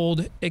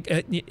threshold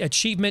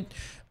achievement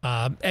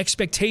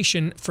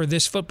expectation for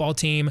this football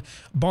team,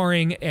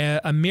 barring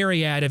a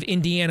myriad of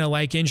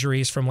Indiana-like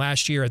injuries from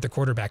last year at the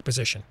quarterback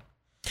position.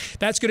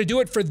 That's going to do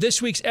it for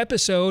this week's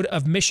episode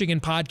of Michigan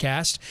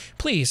Podcast.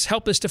 Please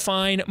help us to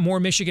find more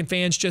Michigan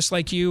fans just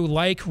like you.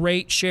 Like,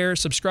 rate, share,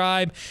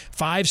 subscribe,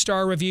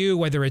 5-star review,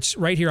 whether it's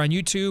right here on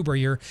YouTube or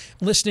you're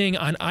listening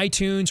on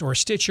iTunes or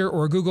Stitcher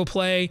or Google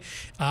Play.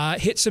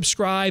 Hit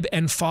subscribe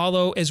and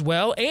follow as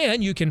well.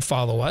 And you can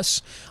follow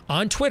us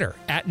on Twitter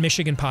at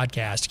Michigan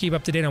Podcast. Keep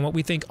up to date on what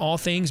we think all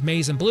things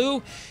maize and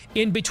blue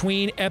in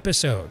between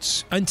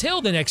episodes. Until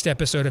the next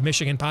episode of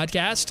Michigan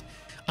Podcast,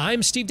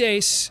 I'm Steve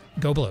Deace.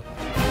 Go Blue.